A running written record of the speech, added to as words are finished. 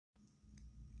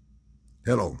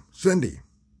Hello, Cindy.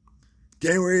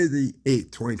 January the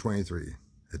 8th, 2023.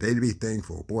 A day to be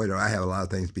thankful. Boy, do I have a lot of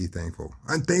things to be thankful.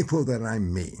 I'm thankful that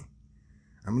I'm me.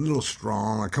 I'm a little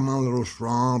strong. I come on a little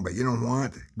strong, but you know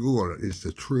what? Google it. It's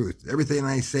the truth. Everything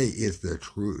I say is the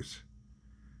truth.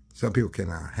 Some people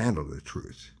cannot handle the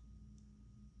truth.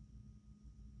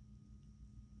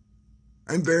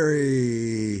 I'm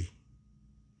very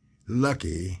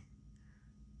lucky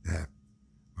that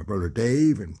my brother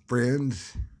Dave and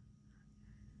friends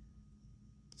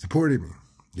supported me,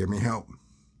 gave me help.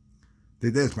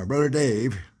 Did this. My brother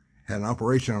Dave had an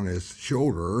operation on his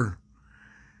shoulder,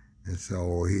 and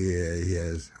so he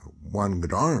has one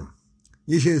good arm.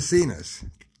 You should have seen us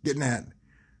getting that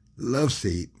love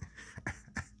seat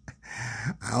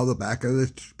out of the back of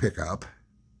the pickup,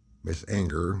 Miss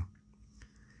Anger,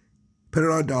 put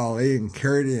it on a dolly and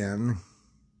carried it in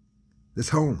this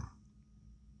home.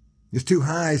 It's too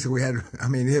high, so we had,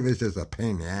 it was just a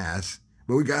pain in the ass,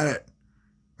 but we got it.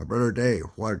 My brother Dave,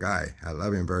 what a guy. I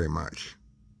love him very much.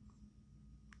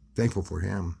 Thankful for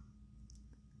him.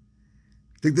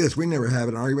 Think this, we never have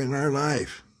an argument in our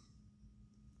life.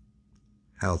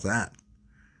 How's that?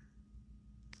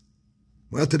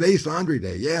 Well, today's laundry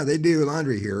day. Yeah, they do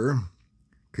laundry here.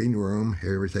 Clean the room,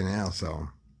 everything else. So,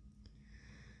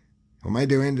 what am I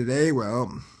doing today?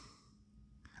 Well,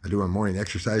 I do a morning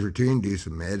exercise routine, do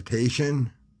some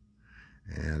meditation,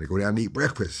 and I go down and eat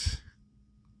breakfast.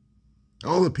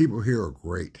 All the people here are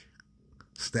great.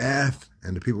 Staff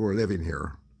and the people who are living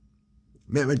here.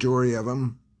 Met majority of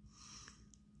them.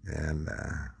 And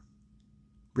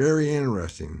very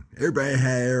interesting. Everybody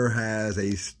here has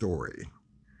a story.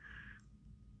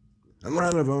 A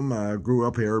lot of them grew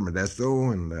up here in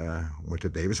Modesto and went to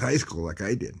Davis High School like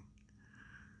I did.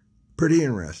 Pretty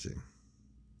interesting.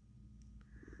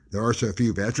 There are also a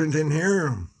few veterans in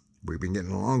here. We've been getting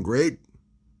along great.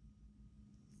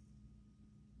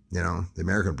 You know, the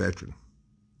American veteran.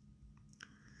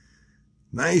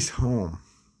 Nice home.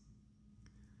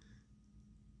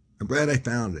 I'm glad I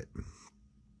found it.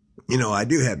 You know, I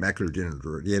do have macular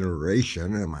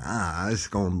degeneration in my eyes,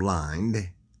 going blind.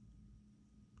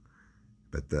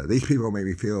 But these people make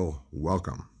me feel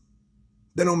welcome.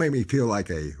 They don't make me feel like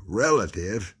a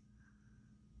relative.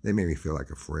 They make me feel like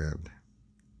a friend.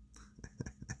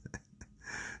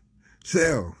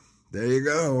 So, there you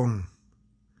go.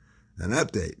 An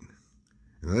update.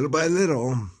 And little by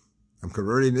little, I'm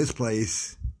converting this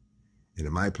place into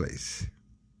my place.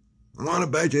 I'm on a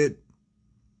budget,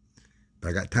 but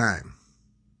I got time.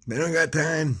 If you don't got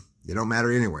time, you don't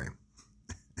matter anyway.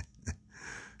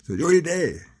 So enjoy your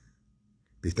day.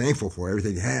 Be thankful for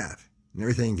everything you have and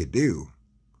everything you can do.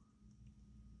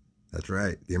 That's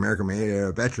right. The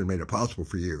American veteran made it possible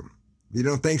for you. If you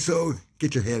don't think so,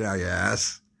 get your head out of your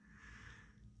ass.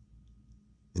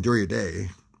 Enjoy your day.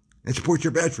 And support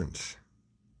your veterans.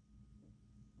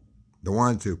 The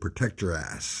ones who protect your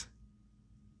ass.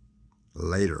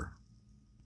 Later.